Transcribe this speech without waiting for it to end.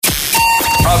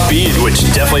feed, which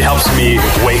definitely helps me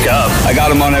wake up. I got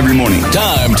them on every morning.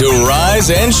 Time to rise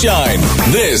and shine.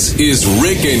 This is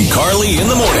Rick and Carly in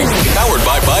the morning, powered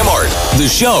by Mart. The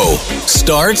show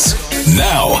starts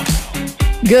now.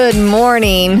 Good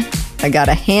morning. I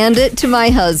gotta hand it to my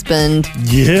husband.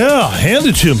 Yeah, hand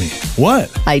it to me. What?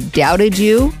 I doubted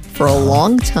you for a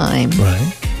long time.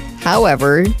 Right.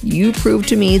 However, you proved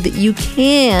to me that you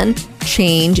can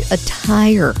change a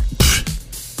tire.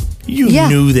 You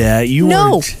knew that.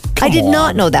 I did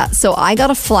not know that. So I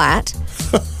got a flat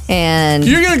and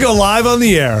You're going to go live on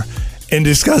the air and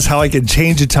discuss how I can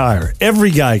change a tire.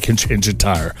 Every guy can change a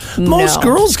tire. Most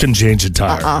girls can change a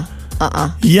tire.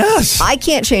 Yes. I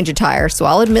can't change a tire, so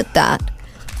I'll admit that.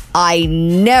 I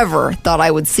never thought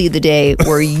I would see the day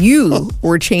where you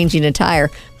were changing a tire.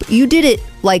 But you did it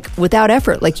like without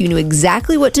effort. Like you knew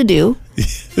exactly what to do.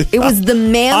 It was the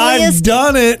manliest. I've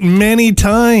done it many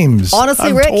times.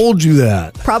 Honestly, I've Rick, told you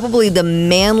that. Probably the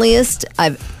manliest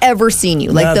I've ever seen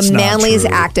you. Like That's the not manliest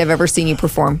true. act I've ever seen you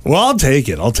perform. Well, I'll take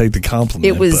it. I'll take the compliment.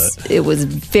 It was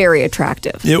very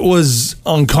attractive. It was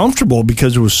uncomfortable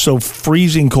because it was so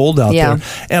freezing cold out there.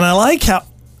 And I like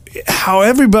how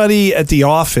everybody at the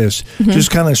office just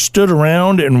kind of stood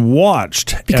around and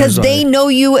watched. Because they know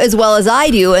you as well as I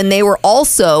do, and they were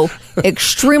also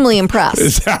extremely impressed.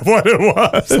 Is that what it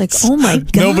was? It's like, oh my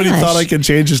gosh. Nobody thought I could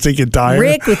change a stinking tire.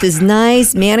 Rick, with his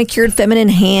nice, manicured, feminine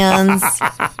hands,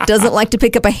 doesn't like to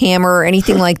pick up a hammer or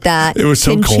anything like that. It was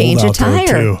so can cold change out a tire.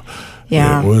 there, too.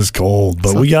 Yeah. It was cold,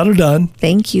 but we got her done.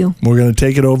 Thank you. We're going to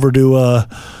take it over to our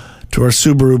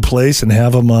Subaru place and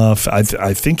have him, I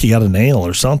think he got a nail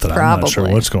or something. Probably. I'm not sure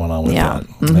what's going on with that.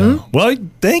 Mm-hmm. Yeah. Well,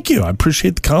 thank you. I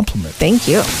appreciate the compliment. Thank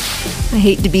you. I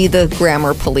hate to be the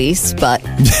grammar police, but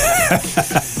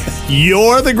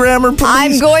You're the grammar police?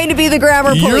 I'm going to be the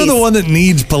grammar police. You're the one that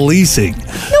needs policing. No,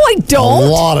 I don't. A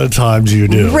lot of times you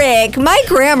do. Rick, my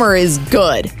grammar is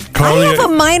good. Carly, I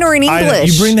have a minor in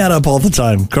English. You bring that up all the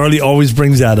time. Carly always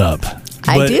brings that up.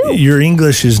 I do. Your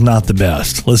English is not the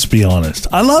best. Let's be honest.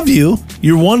 I love you.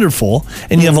 You're wonderful.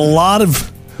 And you have a lot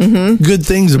of good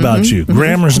things about you.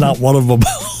 Grammar's not one of them.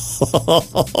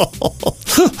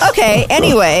 Okay,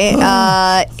 anyway,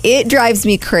 it drives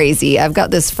me crazy. I've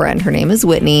got this friend. Her name is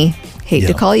Whitney. Hate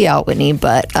to call you out, Whitney,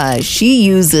 but she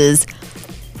uses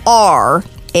R-A-R-E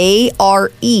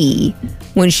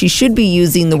when she should be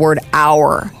using the word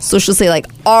our. So she'll say like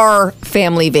our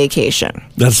family vacation.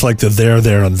 That's like the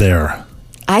there, and there.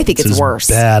 I think it's worse.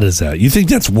 As bad as that. You think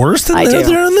that's worse than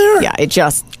there, and there? Yeah, it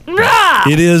just...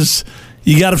 It is.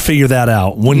 You got to figure that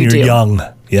out when you're young.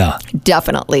 Yeah.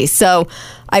 Definitely. So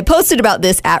I posted about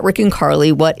this at Rick and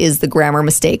Carly. What is the grammar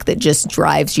mistake that just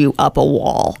drives you up a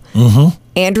wall?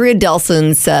 Andrea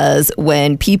Delson says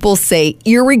when people say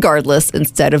irregardless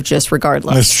instead of just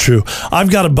regardless. That's true. I've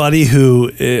got a buddy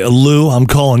who, Lou, I'm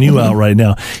calling you out right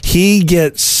now. He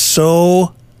gets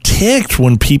so ticked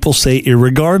when people say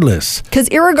irregardless. Because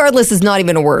irregardless is not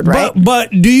even a word, right?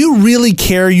 But do you really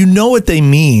care? You know what they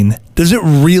mean. Does it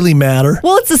really matter?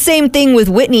 Well, it's the same thing with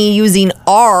Whitney using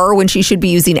our when she should be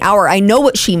using our. I know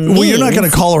what she means. Well, you're not going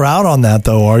to call her out on that,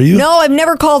 though, are you? No, I've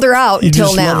never called her out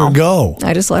until now. You just let her go.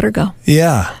 I just let her go.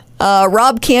 Yeah.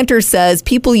 Rob Cantor says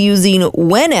people using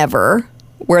whenever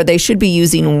where they should be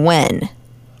using when.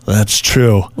 That's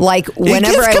true. Like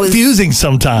whenever it gets confusing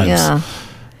sometimes. Yeah.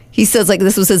 He says, like,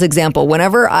 this was his example.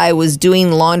 Whenever I was doing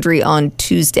laundry on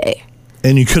Tuesday.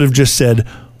 And you could have just said,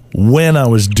 when I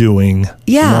was doing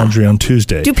laundry on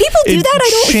Tuesday. Do people do that? I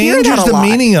don't hear that a lot. Changes the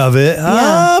meaning of it.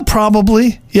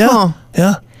 Probably. Yeah. Huh.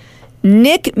 Yeah.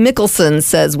 Nick Mickelson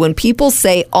says when people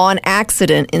say on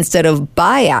accident instead of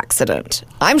by accident.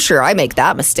 I'm sure I make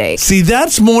that mistake. See,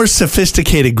 that's more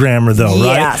sophisticated grammar, though,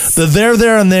 Yes. right? The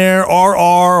there, and there,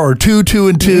 or two,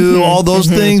 and two, all those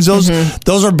things, those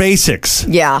are basics.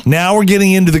 Yeah. Now we're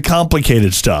getting into the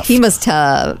complicated stuff. He must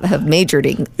have majored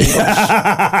in English.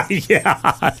 Yeah. He's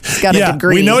got a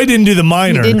degree. We know he didn't do the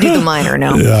minor. He didn't do the minor,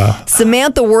 no. Yeah.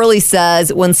 Samantha Worley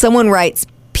says when someone writes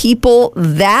people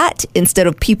that instead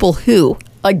of people who.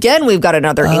 Again, we've got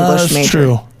another English that's major.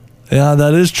 True. Yeah,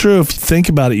 that is true. If you think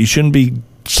about it, you shouldn't be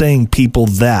saying people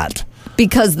that.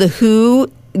 Because the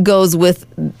who goes with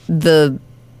the...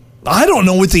 I don't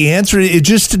know what the answer is.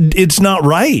 It's not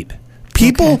right.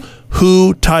 People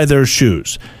who tie their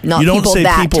shoes. Not you don't people say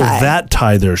that people tie. that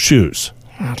tie their shoes.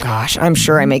 Oh, gosh. I'm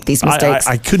sure I make these mistakes.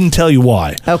 I couldn't tell you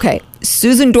why. Okay.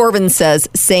 Susan Dorvan says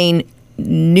saying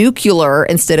nuclear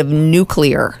instead of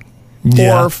nuclear.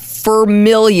 Yeah. Or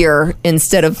familiar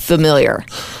instead of familiar.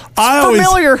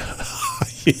 Familiar.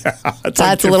 Yeah,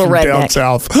 that's a little redneck. Down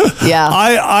south. Yeah.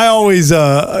 I always,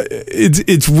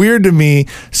 it's weird to me,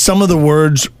 some of the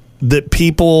words that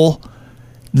people,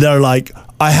 they're like,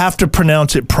 I have to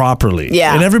pronounce it properly.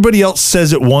 Yeah. And everybody else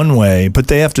says it one way, but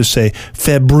they have to say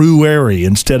February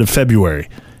instead of February.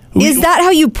 Is that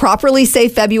how you properly say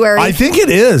February? I think it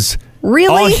is.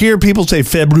 Really? I'll hear people say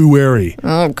February.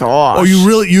 Oh, gosh. Or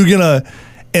you're going to,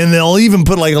 and they'll even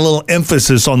put like a little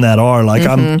emphasis on that R. Like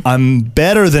I'm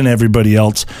better than everybody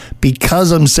else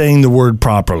because I'm saying the word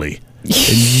properly. And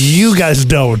you guys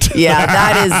don't. Yeah,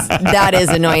 that is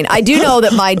annoying. I do know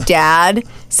that my dad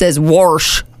says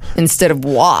wash instead of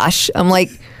wash. I'm like,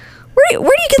 where do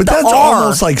you get but the that's R?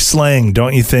 almost like slang,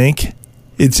 don't you think?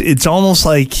 It's almost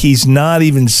like he's not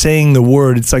even saying the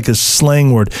word. It's like a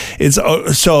slang word. It's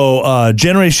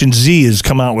Generation Z has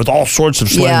come out with all sorts of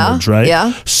slang words, right?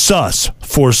 Yeah. Sus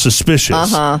for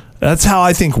suspicious. That's how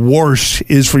I think wash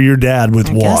is for your dad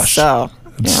with wash. Guess so.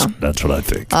 That's what I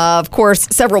think. Of course,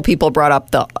 several people brought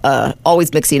up the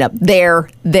always mixing up there,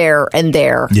 and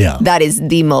there. Yeah. That is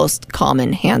the most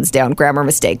common, hands down, grammar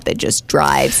mistake that just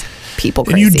drives people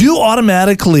crazy. And you do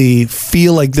automatically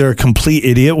feel like they're a complete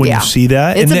idiot when you see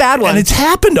that. It's a bad one. And it's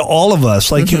happened to all of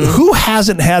us. Like, who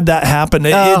hasn't had that happen?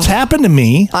 It's happened to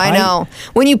me. I know.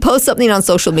 When you post something on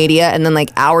social media and then like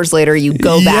hours later you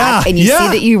go back and you see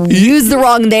that you used the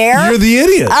wrong there. You're the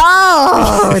idiot.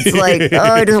 Oh, it's like,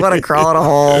 I just want to crawl in a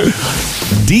hole.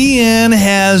 Deanne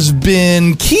has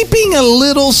been keeping a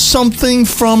little something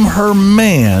from her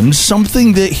man,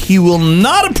 something that he will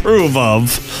not approve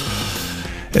of.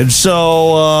 And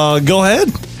so go ahead,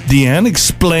 Deanne,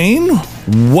 explain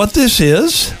what this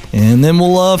is, and then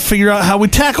we'll figure out how we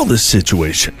tackle this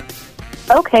situation.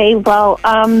 Okay, well,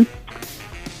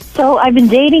 so I've been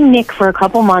dating Nick for a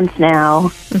couple months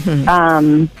now.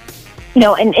 And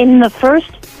in the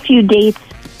first few dates,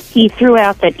 he threw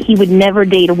out that he would never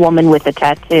date a woman with a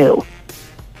tattoo.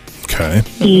 Okay.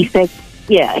 He said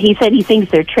he thinks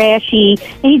they're trashy,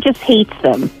 and he just hates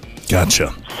them.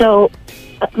 Gotcha. So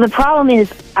the problem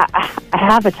is I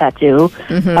have a tattoo.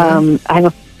 I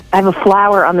have a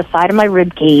flower on the side of my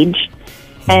rib cage,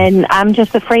 and I'm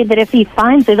just afraid that if he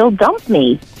finds it, he'll dump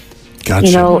me.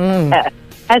 Gotcha.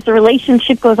 As the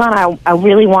relationship goes on, I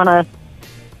really want to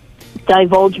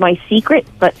divulge my secret,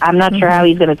 but I'm not sure how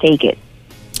he's going to take it.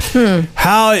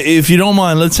 How, if you don't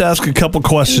mind, let's ask a couple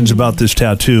questions about this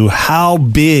tattoo. How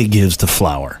big is the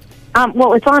flower?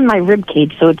 Well, it's on my rib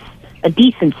cage, so it's a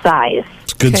decent size.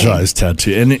 It's a good size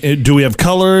tattoo. And do we have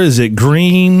color? Is it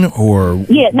green or?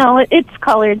 Yeah, no, it's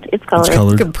colored. It's colored. It's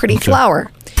colored. Like a pretty flower.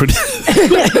 Pretty.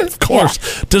 Of course.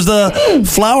 Yeah. Does the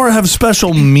flower have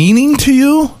special meaning to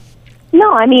you?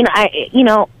 No, I mean, I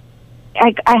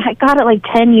got it like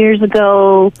 10 years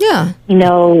ago. Yeah.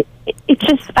 It's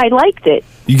just, I liked it.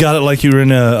 You got it like you were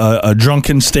in a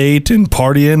drunken state and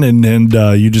partying, and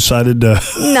you decided to...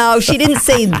 No, she didn't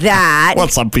say that. Well,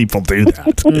 some people do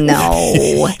that.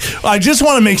 No. I just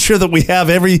want to make sure that we have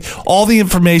all the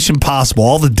information possible,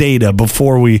 all the data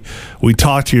before we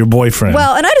talk to your boyfriend.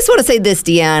 Well, and I just want to say this,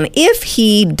 Deanne. If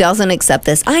he doesn't accept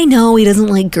this, I know he doesn't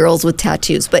like girls with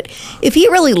tattoos, but if he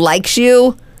really likes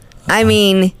you, I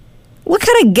mean... What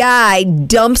kind of guy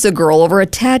dumps a girl over a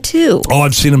tattoo? Oh,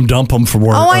 I've seen him dump them for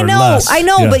work. Oh, I know, less.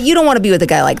 yeah. But you don't want to be with a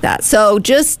guy like that. So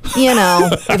just,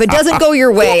 if it doesn't go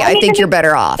your way, well, I think you're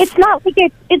better off. It's not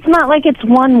like it's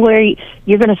one where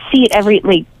you're going to see it every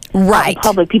right. In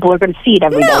public, people are going to see it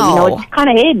every day. It's kind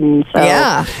of hidden. So.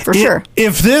 Yeah, for sure.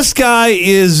 If this guy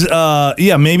is,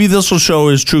 maybe this will show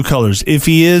his true colors. If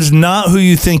he is not who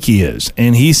you think he is,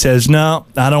 and he says, no,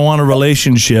 I don't want a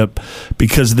relationship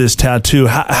because of this tattoo,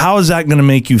 how is that going to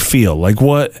make you feel? Like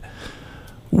what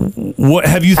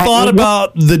have you thought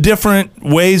about the different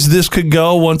ways this could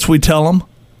go once we tell him?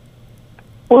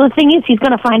 Well, the thing is, he's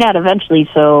going to find out eventually,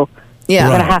 so we're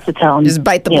going to have to tell him. Just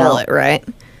bite the bullet, right?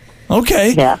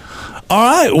 Okay. Yeah. All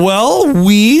right. Well,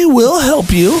 we will help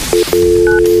you.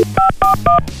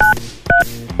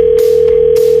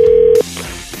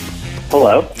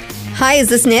 Hello. Hi, is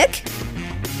this Nick?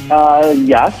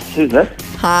 Yes. Who's this?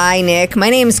 Hi, Nick. My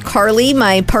name's Carly.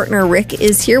 My partner, Rick,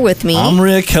 is here with me. I'm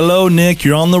Rick. Hello, Nick.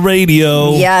 You're on the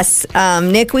radio. Yes.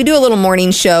 Nick, we do a little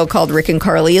morning show called Rick and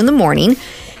Carly in the Morning.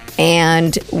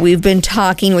 And we've been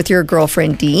talking with your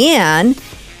girlfriend, Deanne.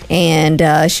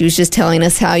 And she was just telling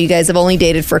us how you guys have only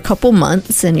dated for a couple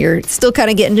months and you're still kind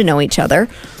of getting to know each other.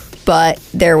 But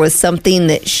there was something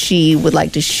that she would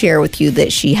like to share with you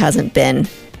that she hasn't been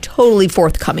totally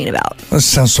forthcoming about. That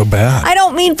sounds so bad. I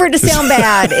don't mean for it to sound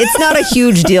bad. It's not a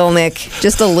huge deal, Nick.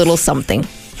 Just a little something.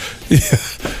 Yeah.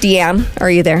 Deanne,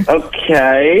 are you there?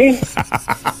 Okay.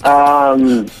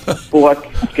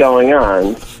 What's going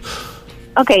on?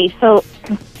 Okay, so...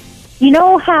 You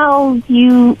know how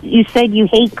you said you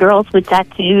hate girls with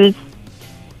tattoos?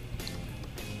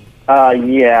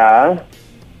 Yeah.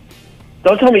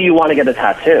 Don't tell me you want to get a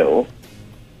tattoo.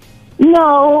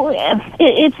 No,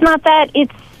 it's not that.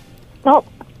 Well,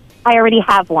 I already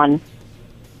have one.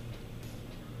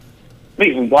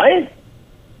 Wait, what?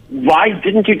 Why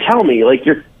didn't you tell me? Like,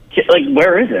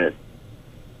 where is it?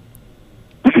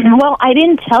 Well, I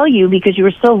didn't tell you because you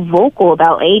were so vocal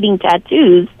about hating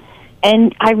tattoos,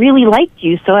 and I really liked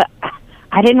you, so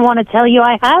I didn't want to tell you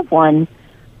I have one.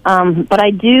 But I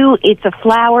do. It's a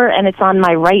flower, and it's on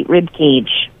my right rib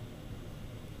cage.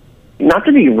 Not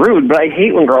to be rude, but I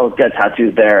hate when girls get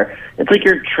tattoos there. It's like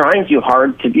you're trying too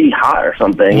hard to be hot or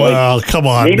something. Well, come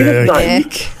on, maybe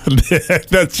Nick.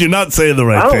 It's not, You're not saying the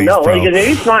right I don't things, know. bro. Like,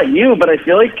 maybe it's not you, but I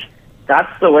feel like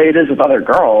that's the way it is with other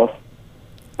girls.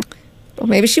 Well,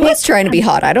 maybe she was trying to be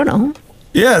hot. I don't know.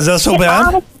 Yeah, is that so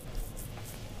bad?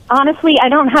 Honestly, I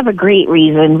don't have a great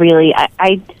reason, really.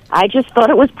 I just thought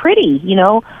it was pretty, you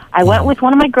know. I went with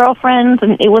one of my girlfriends,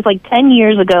 and it was like 10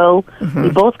 years ago.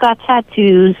 We both got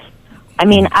tattoos. I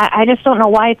mean, I just don't know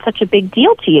why it's such a big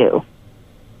deal to you.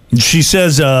 She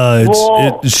says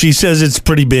she says it's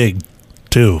pretty big,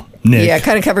 too, Nick. Yeah, it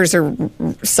kind of covers her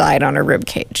side on her rib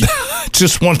cage.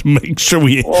 Just want to make sure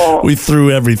we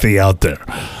threw everything out there.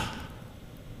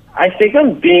 I think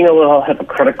I'm being a little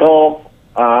hypocritical.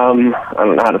 I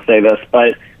don't know how to say this,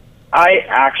 but I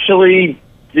actually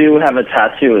do have a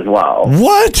tattoo as well.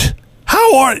 What?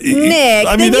 How are Nick,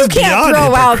 I mean, then you can't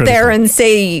throw out there and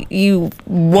say you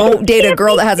won't date a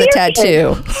girl that has a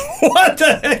tattoo. What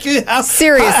the heck?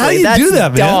 Seriously, how do you that's do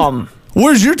that, dumb. man?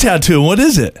 Where's your tattoo? What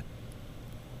is it?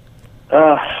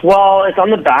 Well, it's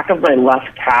on the back of my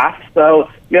left calf, so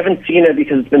you haven't seen it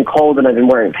because it's been cold and I've been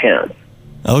wearing pants.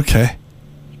 Okay.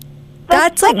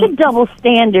 That's such a double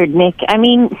standard, Nick. I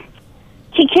mean,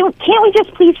 can't we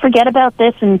just please forget about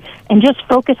this and just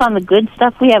focus on the good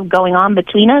stuff we have going on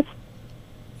between us?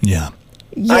 Yeah.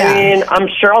 I mean, I'm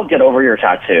sure I'll get over your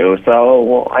tattoo,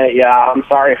 so, I'm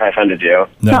sorry if I offended you.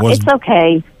 It's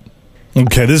okay.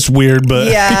 Okay, this is weird, but...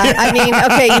 Yeah, I mean,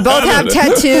 okay, you both have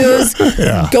tattoos.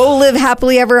 Yeah. Go live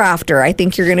happily ever after. I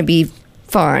think you're going to be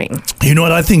fine. You know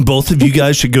what? I think both of you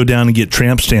guys should go down and get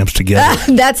tramp stamps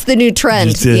together. That's the new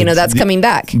trend. That's coming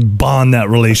back. Bond that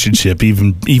relationship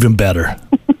even better.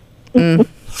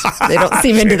 They don't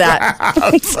seem into that.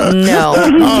 No.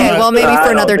 Okay, well, maybe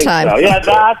for another time. So. Yeah,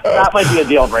 that might be a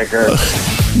deal breaker.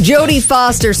 Jodie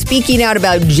Foster speaking out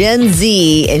about Gen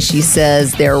Z, and she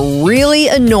says they're really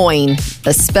annoying,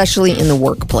 especially in the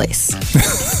workplace.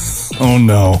 Oh,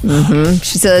 no.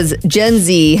 She says Gen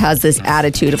Z has this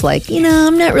attitude of like,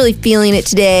 I'm not really feeling it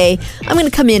today. I'm going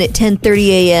to come in at 10:30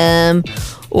 a.m.,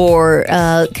 or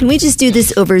can we just do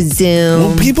this over Zoom?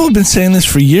 Well, people have been saying this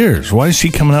for years. Why is she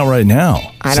coming out right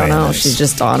now? I don't know. She's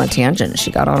just on a tangent.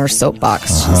 She got on her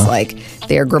soapbox. She's like,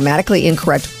 they are grammatically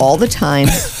incorrect all the time.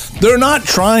 They're not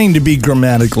trying to be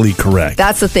grammatically correct.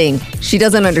 That's the thing. She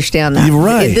doesn't understand that. You're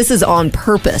right. This is on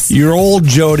purpose. You're old,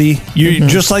 Jody. You're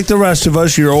just like the rest of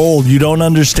us. You're old. You don't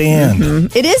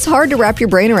understand. It is hard to wrap your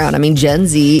brain around. I mean, Gen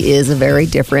Z is a very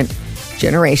different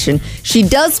generation. She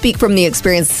does speak from the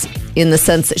experience in the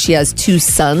sense that she has two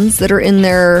sons that are in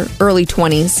their early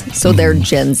 20s, so they're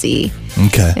Gen Z.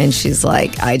 Okay. And she's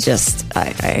like, I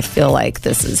feel like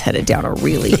this is headed down a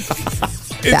really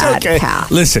bad path.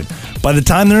 Listen, by the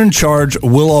time they're in charge,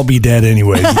 we'll all be dead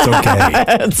anyways. It's okay.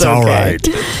 It's all right.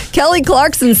 Kelly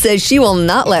Clarkson says she will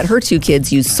not let her two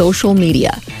kids use social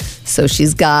media. So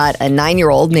she's got a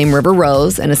 9-year-old named River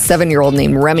Rose and a 7-year-old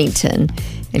named Remington.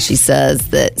 And she says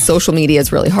that social media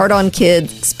is really hard on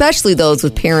kids, especially those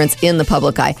with parents in the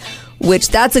public eye, which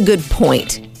that's a good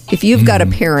point. If you've got a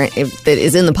parent that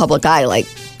is in the public eye like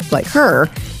her,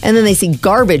 and then they see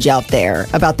garbage out there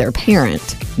about their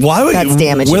parent, that's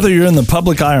damaging. Whether you're in the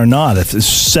public eye or not, if it's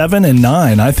 7 and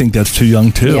 9, I think that's too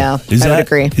young too. Yeah, I would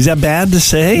agree. Is that bad to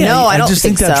say? No, I don't just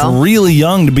think that's so. really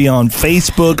young to be on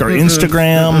Facebook or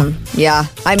Instagram. Yeah,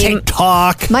 I mean,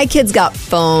 TikTok. My kids got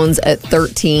phones at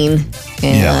 13,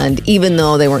 and even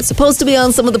though they weren't supposed to be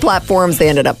on some of the platforms, they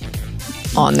ended up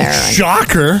on there.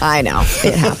 Shocker. I know,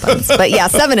 it happens. But yeah,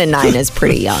 7 and 9 is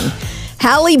pretty young.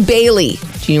 Halle Bailey.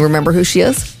 Do you remember who she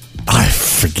is? I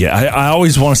forget. I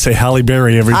always want to say Halle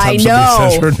Berry every time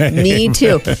somebody says her name. Me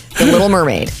too. The Little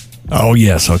Mermaid. Oh,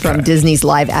 yes. Okay. From Disney's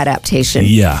live adaptation.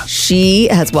 Yeah. She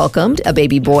has welcomed a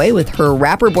baby boy with her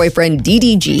rapper boyfriend,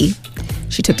 DDG.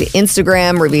 She took to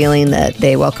Instagram revealing that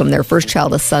they welcomed their first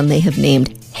child, a son they have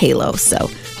named Halo. So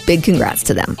big congrats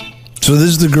to them. So this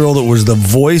is the girl that was the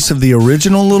voice of the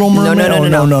original Little Mermaid?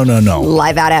 No.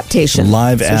 Live adaptation.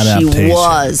 Adaptation. She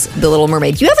was the Little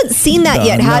Mermaid. You haven't seen that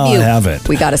yet, have you? I haven't.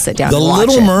 We got to sit down and watch it.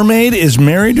 The Little Mermaid is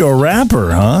married to a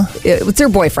rapper, huh? It's her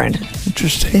boyfriend.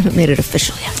 Interesting. They haven't made it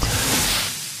official yet.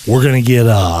 we're going to get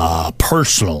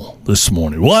personal this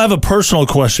morning. Well, I have a personal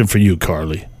question for you,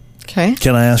 Carly. Okay.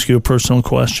 Can I ask you a personal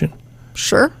question?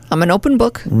 Sure. I'm an open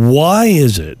book. Why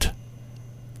is it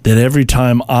that every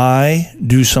time I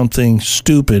do something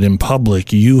stupid in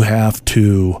public, you have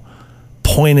to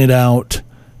point it out,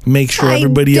 make sure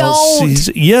everybody else sees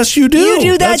it? Yes, you do. You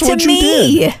do that That's to what me.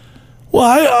 You did. Well,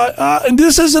 I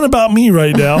this isn't about me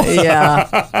right now.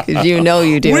 Yeah, because you know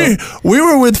you do. We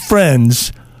were with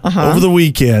friends over the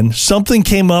weekend. Something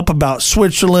came up about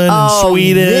Switzerland and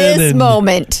Sweden. This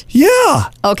moment. Yeah.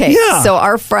 Okay, Yeah. so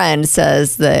our friend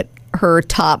says that her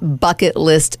top bucket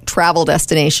list travel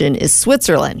destination is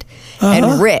Switzerland.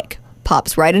 And Rick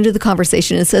pops right into the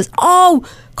conversation and says, "Oh,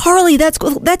 Carly,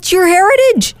 that's your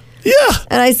heritage." Yeah.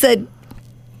 And I said,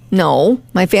 "No,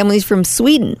 my family's from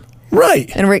Sweden."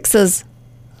 Right. And Rick says,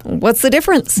 "What's the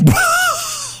difference?"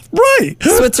 Right.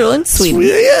 Switzerland, Sweden.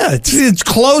 Yeah, it's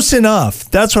close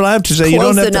enough. That's what I have to say. You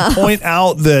don't have to point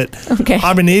out that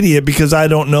I'm an idiot because I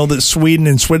don't know that Sweden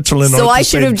and Switzerland are the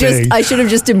same thing. I should have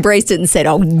just embraced it and said,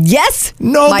 "Oh, yes,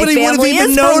 nobody my would have family even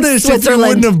is from noticed if you Switzerland."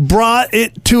 wouldn't have brought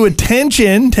it to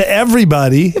attention to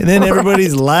everybody. And then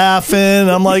everybody's laughing.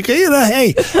 I'm like,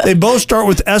 hey, they both start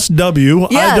with SW.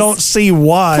 Yes. I don't see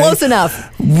why. Close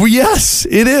enough. Yes,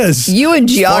 it is. You and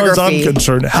geography. As far as I'm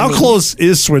concerned. How close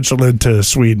is Switzerland to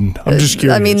Sweden? I'm just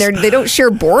curious. I mean, they don't share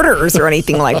borders or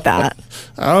anything like that.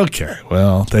 Okay,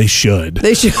 well, they should.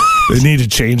 They should. They need to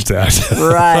change that.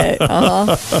 Right.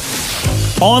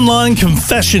 Online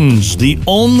confessions. The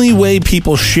only way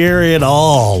people share it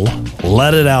all,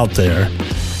 let it out there,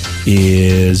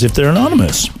 is if they're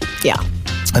anonymous. Yeah.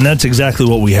 And that's exactly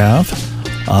what we have.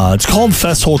 It's called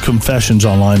Festhole Confessions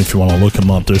online if you want to look them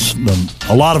up. There's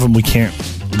a lot of them we can't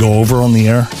go over on the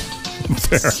air.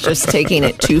 It's just taking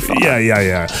it too far.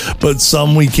 Yeah. But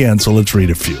some we can, so let's read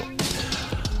a few.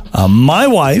 My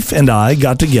wife and I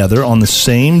got together on the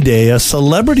same day a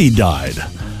celebrity died.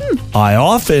 I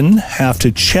often have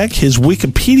to check his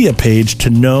Wikipedia page to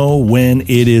know when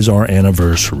it is our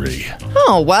anniversary.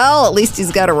 Oh, well, at least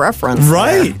he's got a reference.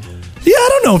 Right. There. Yeah, I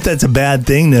don't know if that's a bad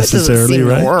thing necessarily, It doesn't seem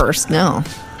right? worse, no.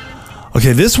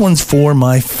 Okay, this one's for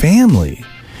my family.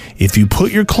 If you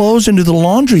put your clothes into the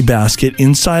laundry basket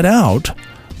inside out,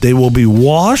 they will be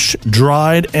washed,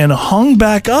 dried, and hung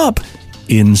back up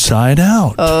inside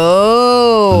out.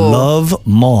 Oh. Love,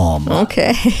 Mom.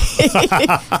 Okay.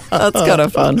 That's kind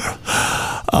of fun.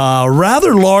 A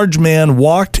rather large man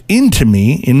walked into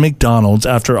me in McDonald's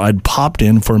after I'd popped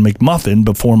in for a McMuffin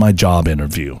before my job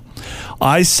interview.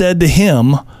 I said to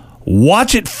him,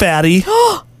 "Watch it, fatty."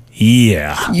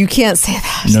 Yeah. You can't say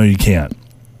that. No, you can't.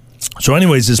 So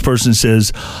anyways, this person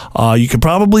says, you can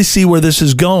probably see where this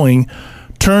is going.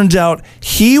 Turns out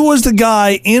he was the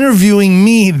guy interviewing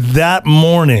me that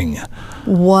morning.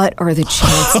 What are the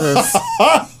chances?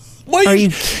 Well, are you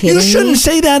kidding You shouldn't me?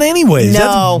 say that anyways.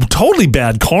 No. That's totally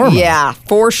bad karma. Yeah,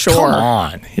 for sure. Come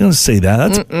on. You don't say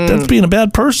that. That's being a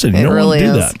bad person. You don't really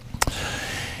want to do is. that.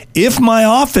 If my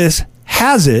office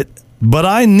has it, but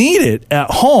I need it at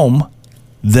home,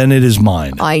 then it is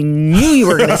mine. I knew you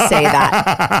were going to say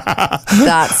that.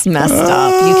 That's messed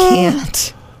up. You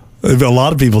can't. A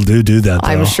lot of people do that, though.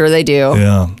 I'm sure they do.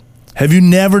 Yeah. Have you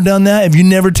never done that? Have you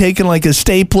never taken like a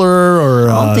stapler or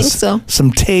I don't think so.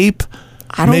 Some tape?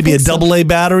 I don't Maybe think a AA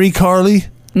battery, Carly?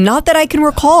 Not that I can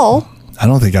recall. I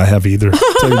don't think I have either,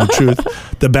 to tell you the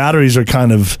truth. The batteries are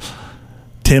kind of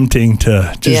tempting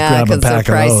to just grab a pack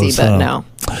they're pricey, of those. but no.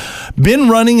 Been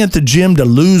running at the gym to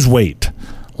lose weight.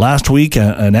 Last week,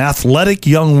 an athletic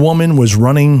young woman was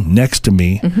running next to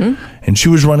me, and she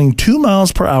was running 2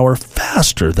 miles per hour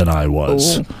faster than I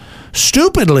was. Ooh.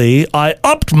 Stupidly, I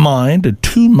upped mine to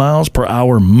 2 miles per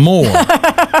hour more,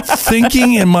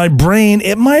 thinking in my brain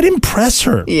it might impress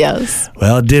her. Yes.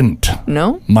 Well, it didn't.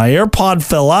 No? My AirPod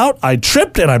fell out, I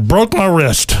tripped, and I broke my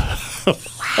wrist.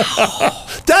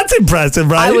 That's impressive,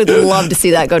 right? I would love to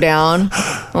see that go down.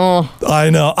 Oh. I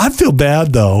know. I feel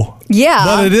bad, though. Yeah.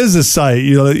 But it is a sight.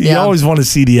 You always want to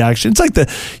see the action. It's like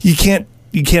you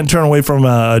can't turn away from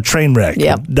a train wreck.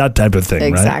 Yep. That type of thing,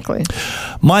 Exactly.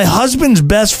 Right? My husband's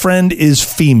best friend is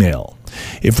female.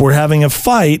 If we're having a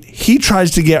fight, he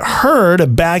tries to get her to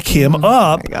back him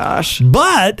up. Oh, my gosh.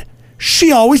 But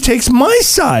she always takes my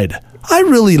side. I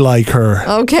really like her.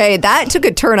 Okay, that took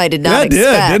a turn I did not expect.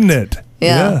 Yeah, it did, didn't it?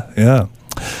 Yeah.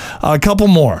 A couple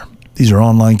more. These are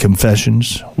online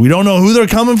confessions. We don't know who they're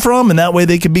coming from, and that way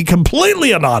they could be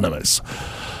completely anonymous.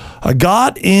 I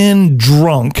got in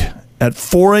drunk at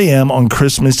 4 a.m. on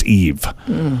Christmas Eve.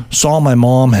 Saw my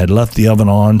mom had left the oven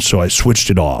on, so I switched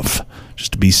it off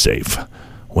just to be safe.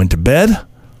 Went to bed,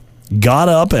 got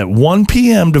up at 1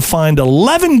 p.m. to find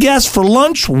 11 guests for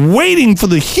lunch waiting for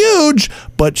the huge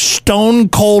but stone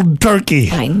cold turkey.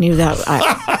 I knew that.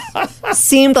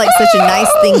 Seemed like such a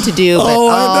nice thing to do, but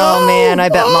oh man, I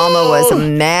bet Mama was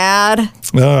mad.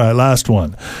 All right, last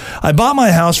one. I bought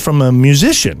my house from a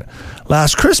musician.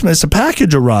 Last Christmas, a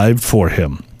package arrived for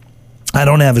him. I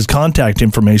don't have his contact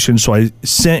information, so I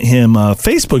sent him a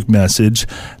Facebook message.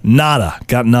 Nada.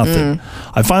 Got nothing.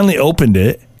 I finally opened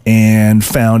it and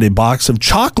found a box of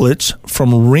chocolates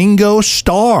from Ringo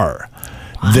Starr.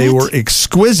 What? They were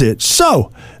exquisite.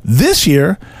 So, this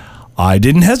year, I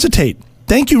didn't hesitate.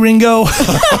 Thank you, Ringo.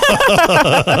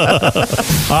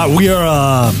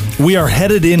 We are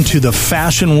headed into the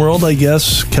fashion world, I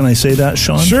guess. Can I say that,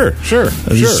 Sean? Sure.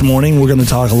 This morning, we're going to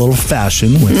talk a little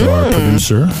fashion with our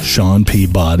producer, Sean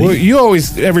Peabody. Well, you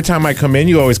always, every time I come in,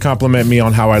 you always compliment me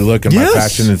on how I look and my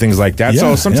fashion and things like that.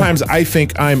 So sometimes I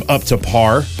think I'm up to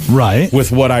par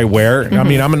with what I wear. I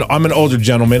mean, I'm an older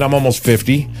gentleman. I'm almost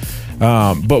 50.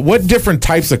 But what different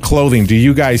types of clothing do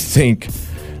you guys think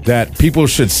that people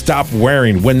should stop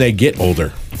wearing when they get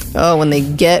older? Oh, when they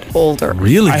get older.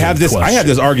 Really? I have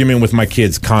this argument with my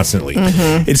kids constantly.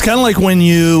 It's kind of like when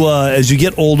you, as you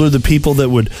get older, the people that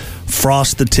would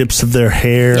frost the tips of their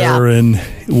hair, and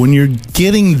when you're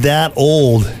getting that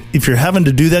old, if you're having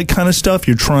to do that kind of stuff,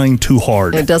 you're trying too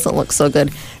hard. It doesn't look so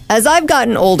good. As I've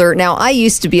gotten older, now I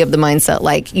used to be of the mindset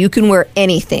like you can wear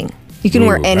anything. You can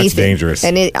wear anything. That's dangerous.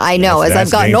 And I know, as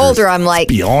I've gotten older, I'm like,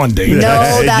 beyond dangerous.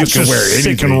 No, that's you can wear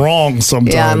sick and wrong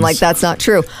sometimes. Yeah, I'm like, that's not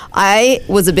true. I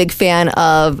was a big fan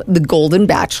of The Golden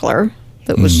Bachelor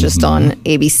that was just on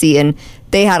ABC, and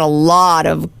they had a lot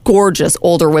of gorgeous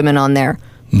older women on there.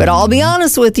 But I'll be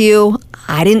honest with you,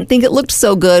 I didn't think it looked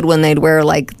so good when they'd wear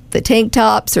like the tank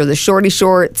tops or the shorty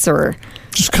shorts or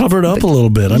just cover it up a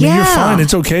little bit. I mean, you're fine.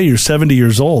 It's okay. You're 70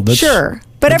 years old. Sure.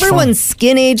 But everyone's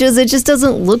skin ages. It just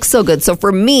doesn't look so good. So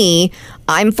for me,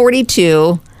 I'm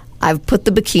 42. I've put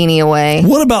the bikini away.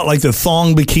 What about like the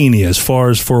thong bikini as far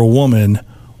as for a woman?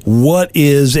 What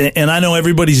is, and I know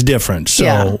everybody's different,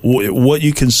 so what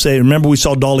you can say, remember we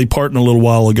saw Dolly Parton a little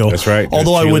while ago. That's right.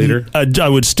 Although I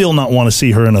would still not want to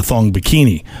see her in a thong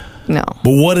bikini. No.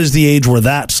 But what is the age where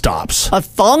that stops? A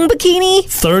thong bikini?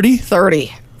 30?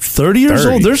 30. 30 years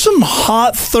old? There's some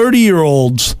hot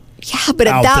 30-year-olds. Yeah, but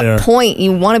at that point,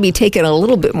 you want to be taken a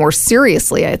little bit more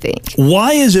seriously, I think.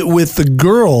 Why is it with the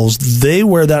girls, they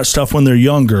wear that stuff when they're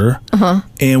younger,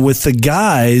 and with the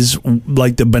guys,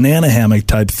 like the banana hammock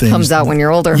type thing. Comes out when you're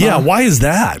older, Yeah, why is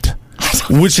that?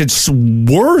 Which it's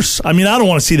worse. I mean, I don't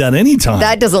want to see that anytime.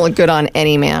 That doesn't look good on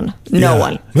any man. No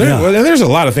one. There's a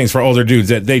lot of things for older dudes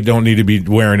that they don't need to be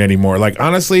wearing anymore. Like,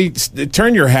 honestly,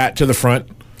 turn your hat to the front.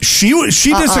 She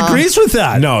disagrees with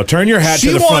that. No, turn your hat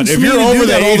to the front. If you're over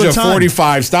the age of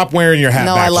 45, stop wearing your hat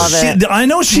backwards. I love it. I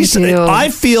know I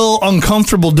feel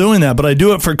uncomfortable doing that, but I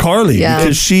do it for Carly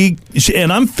because she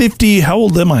and I'm 50. How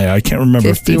old am I? I can't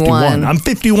remember. 51. I'm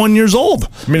 51 years old.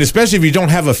 I mean, especially if you don't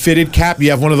have a fitted cap, you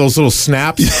have one of those little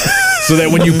snaps. So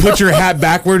that when you put your hat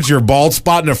backwards, your bald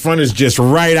spot in the front is just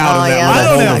right out of that. I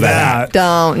don't have that.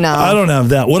 I don't have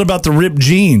that. What about the ripped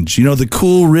jeans? You know, the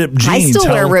cool ripped jeans. I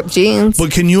still wear ripped jeans.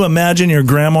 But can you imagine your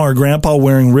grandma or grandpa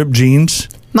wearing ripped jeans?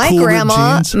 My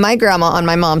grandma on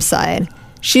my mom's side,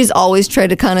 she's always tried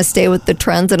to kind of stay with the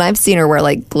trends, and I've seen her wear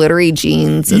like glittery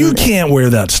jeans. You can't wear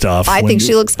that stuff. I think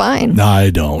she looks fine. No, I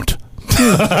don't.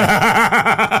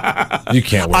 You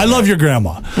can't wear I love your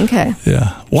grandma. Okay.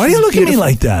 Yeah. Why do you look at me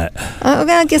like that?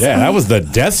 I guess. Yeah, that was the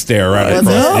death stare right in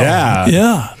front.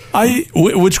 Yeah.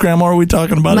 Which grandma are we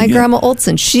talking about? My again? Grandma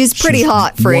Olson. She's pretty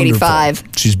hot for wonderful. 85.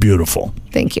 She's beautiful.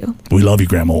 Thank you. We love you,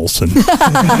 Grandma Olson.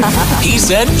 He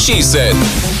said, she said.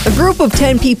 A group of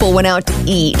 10 people went out to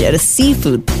eat at a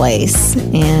seafood place,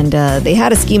 and they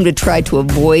had a scheme to try to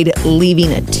avoid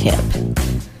leaving a tip.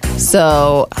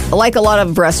 So, like a lot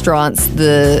of restaurants,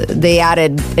 they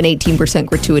added an 18%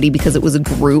 gratuity because it was a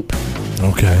group.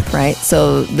 Okay. Right?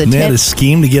 So they had a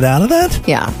scheme to get out of that?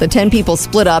 Yeah. The 10 people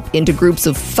split up into groups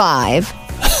of 5,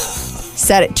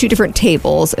 sat at 2 different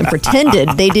tables, and pretended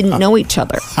they didn't know each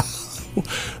other.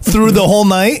 Through the whole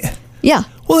night? Yeah.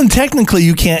 Well, then technically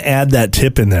you can't add that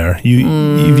tip in there.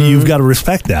 You've got to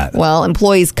respect that. Well,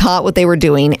 employees caught what they were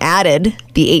doing, added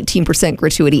the 18%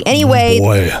 gratuity. Anyway,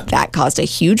 that caused a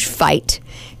huge fight.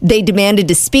 They demanded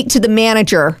to speak to the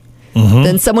manager.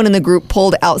 Then someone in the group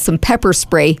pulled out some pepper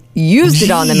spray, used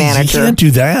it on the manager. You can't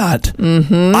do that.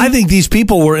 I think these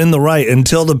people were in the right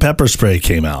until the pepper spray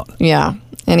came out. Yeah.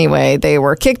 Anyway, they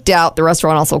were kicked out. The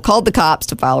restaurant also called the cops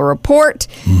to file a report.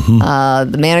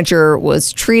 The manager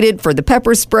was treated for the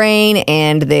pepper spraying,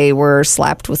 and they were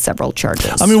slapped with several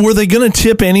charges. I mean, were they going to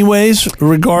tip anyways,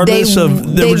 regardless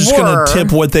of... They were just going to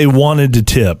tip what they wanted to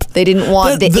tip. They didn't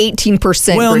want the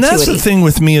 18% Well, and that's the thing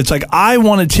with me. It's like, I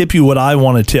want to tip you what I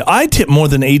want to tip. I tip more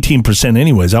than 18%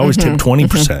 anyways. I always tip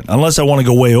 20%, unless I want to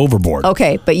go way overboard.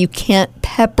 Okay, but you can't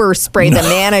pepper spray the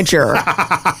manager.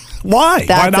 Why?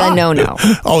 That's Why not? a no-no.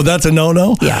 Oh, that's a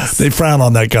no-no? Yes. They frown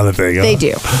on that kind of thing. They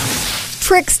do.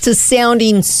 Tricks to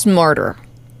sounding smarter.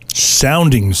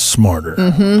 Sounding smarter.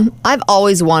 I've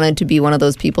always wanted to be one of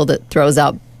those people that throws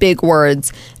out big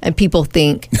words and people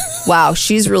think, wow,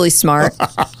 she's really smart.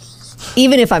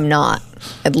 Even if I'm not.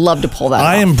 I'd love to pull that off.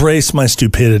 I embrace my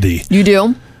stupidity. You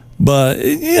do? But,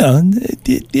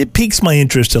 it piques my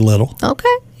interest a little.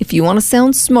 Okay. If you want to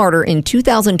sound smarter in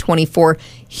 2024,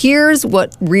 here's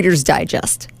what Reader's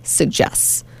Digest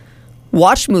suggests.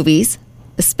 Watch movies,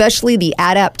 especially the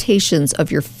adaptations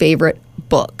of your favorite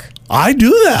book. I do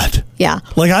that. Yeah.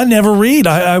 Like, I never read.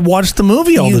 I watch the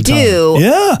movie all the time. You do?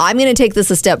 Yeah. I'm going to take this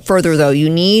a step further, though. You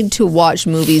need to watch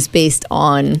movies based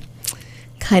on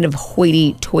kind of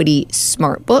hoity-toity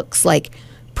smart books, like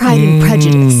Pride and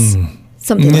Prejudice.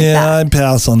 Something like that. Yeah, I'd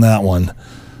pass on that one.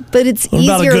 But it's what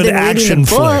about easier a good than action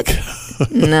reading a book.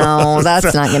 flick? No,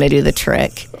 that's not going to do the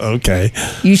trick. Okay.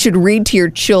 You should read to your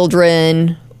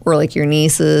children or like your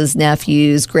nieces,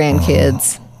 nephews,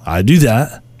 grandkids. I do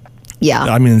that. Yeah.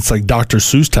 I mean, it's like Dr.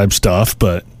 Seuss type stuff,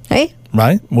 but... Hey.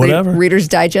 Right? Whatever. Reader's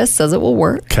Digest says it will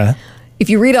work. Okay. If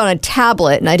you read on a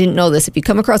tablet, and I didn't know this, if you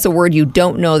come across a word you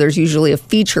don't know, there's usually a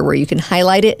feature where you can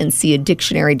highlight it and see a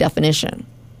dictionary definition.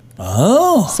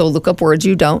 Oh. So look up words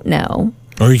you don't know.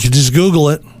 Or you could just Google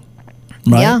it.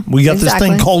 Right? Yeah, we got this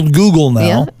thing called Google now.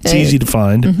 Yeah. It's easy to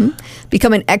find.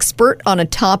 Become an expert on a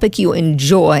topic you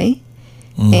enjoy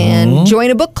and join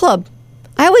a book club.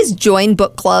 I always join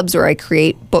book clubs or I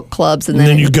create book clubs and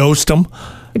then you ghost them.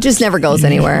 It just never goes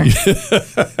anywhere.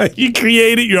 You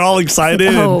create it, you're all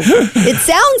excited. Oh, it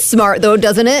sounds smart though,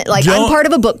 doesn't it? Like, I'm part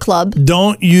of a book club.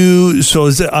 Don't you? So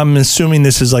I'm assuming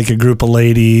this is like a group of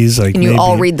ladies, like, and you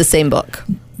all read the same book.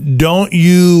 Don't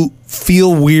you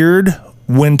feel weird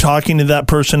when talking to that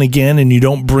person again and you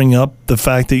don't bring up the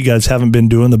fact that you guys haven't been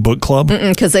doing the book club?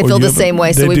 Because they feel the same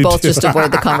way, so we both just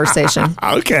avoid the conversation.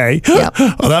 Okay. Yep.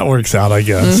 Well, that works out, I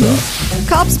guess.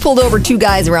 Cops pulled over two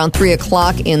guys around 3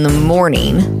 o'clock in the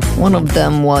morning. One of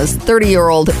them was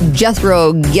 30-year-old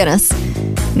Jethro Guinness,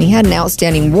 and he had an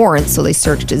outstanding warrant, so they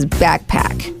searched his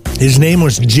backpack. His name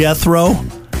was Jethro?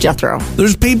 Jethro.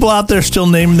 There's people out there still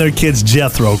naming their kids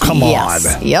Jethro. Come on.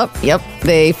 Yep.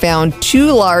 They found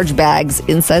 2 large bags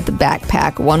inside the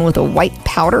backpack, one with a white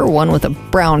powder, one with a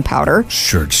brown powder.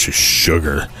 Sure, it's just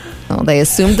sugar. Well, they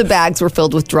assumed the bags were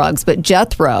filled with drugs, but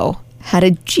Jethro had a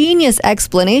genius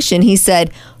explanation. He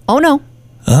said, oh no,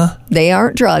 they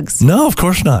aren't drugs. No, of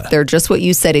course not. They're just what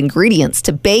you said, ingredients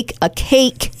to bake a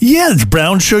cake. Yeah, it's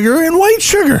brown sugar and white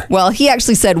sugar. Well, he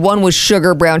actually said one was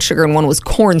sugar, brown sugar, and one was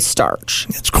cornstarch.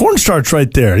 It's cornstarch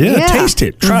right there. Yeah. Taste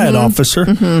it. Try it, officer.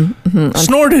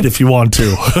 Snort it if you want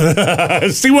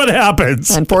to. See what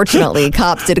happens. Unfortunately,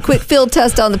 cops did a quick field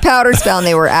test on the powders, found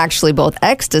they were actually both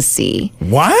ecstasy.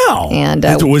 Wow. And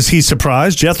was he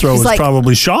surprised? Jethro was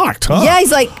probably shocked, huh? Yeah,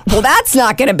 he's like, well, that's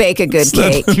not going to bake a good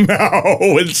cake.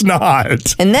 No, it's not.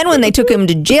 And then when they took him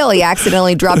to jail, he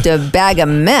accidentally dropped a bag of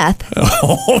meth.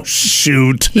 Oh,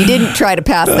 shoot. He didn't try to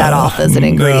pass that off as an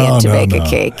ingredient to bake a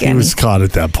cake. He was caught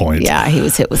at that point. Yeah, he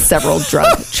was hit with several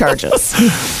drug charges. I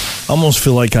almost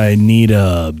feel like I need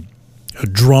a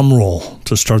drum roll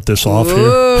to start this off here.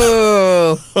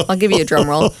 Ooh, I'll give you a drum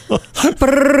roll.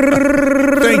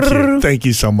 Thank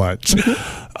you so much.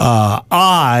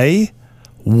 I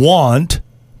want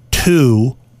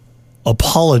to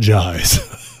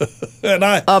apologize. And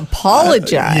I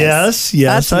apologize. Yes,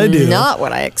 That's I do. Not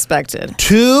what I expected.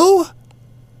 To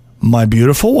my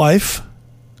beautiful wife,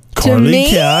 Carly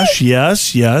Cash.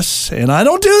 Yes. And I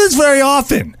don't do this very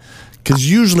often because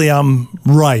usually I'm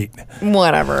right.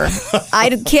 Whatever.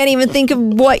 I can't even think of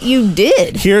what you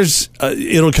did. Here's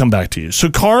it'll come back to you. So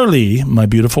Carly, my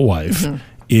beautiful wife,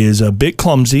 is a bit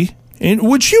clumsy, and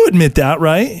would you admit that,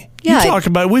 right? Yeah,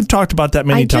 we've talked about that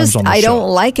many times on the show. I don't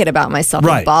like it about myself.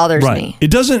 It bothers me. It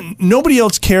doesn't. Nobody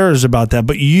else cares about that,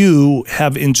 but you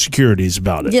have insecurities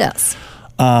about it. Yes.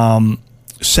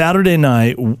 Saturday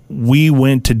night, we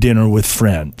went to dinner with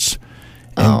friends,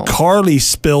 and Carly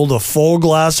spilled a full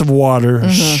glass of water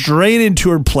straight into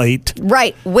her plate.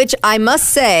 Right, which I must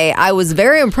say, I was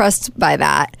very impressed by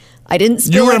that. I didn't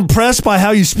spill You were impressed by how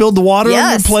you spilled the water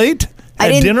on your plate?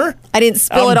 At dinner? I didn't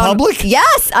spill Out it in on public?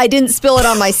 Yes, I didn't spill it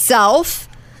on myself.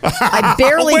 I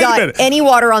barely got any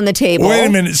water on the table. Wait a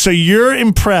minute. So you're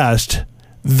impressed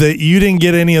that you didn't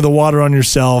get any of the water on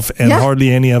yourself and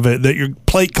hardly any of it, that your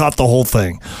plate caught the whole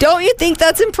thing. Don't you think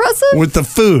that's impressive? With the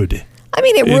food. I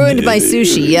mean, it ruined my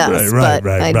sushi, yes, but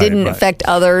it didn't affect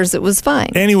others. It was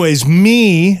fine. Anyways,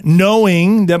 me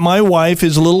knowing that my wife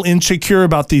is a little insecure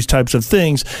about these types of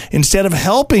things, instead of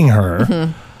helping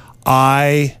her,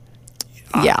 I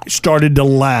started to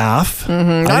laugh.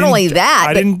 Not only that,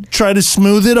 I didn't try to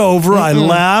smooth it over. I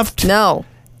laughed. No.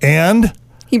 And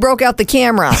he broke out the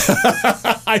camera.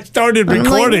 I started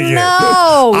recording it.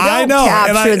 No, I know.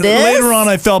 Capture this. Later on,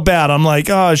 I felt bad. I'm like,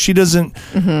 oh, she doesn't.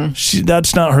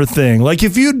 That's not her thing. Like,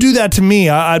 if you do that to me,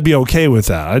 I'd be okay with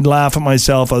that. I'd laugh at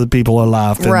myself. Other people are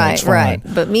laughing. That's fine. Right.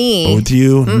 But me, but with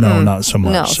you, no, not so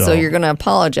much. No. So you're going to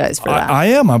apologize for that. I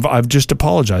am. I've just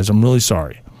apologized. I'm really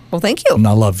sorry. Well, thank you. And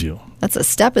I love you. That's a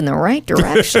step in the right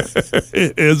direction.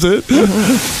 Is it?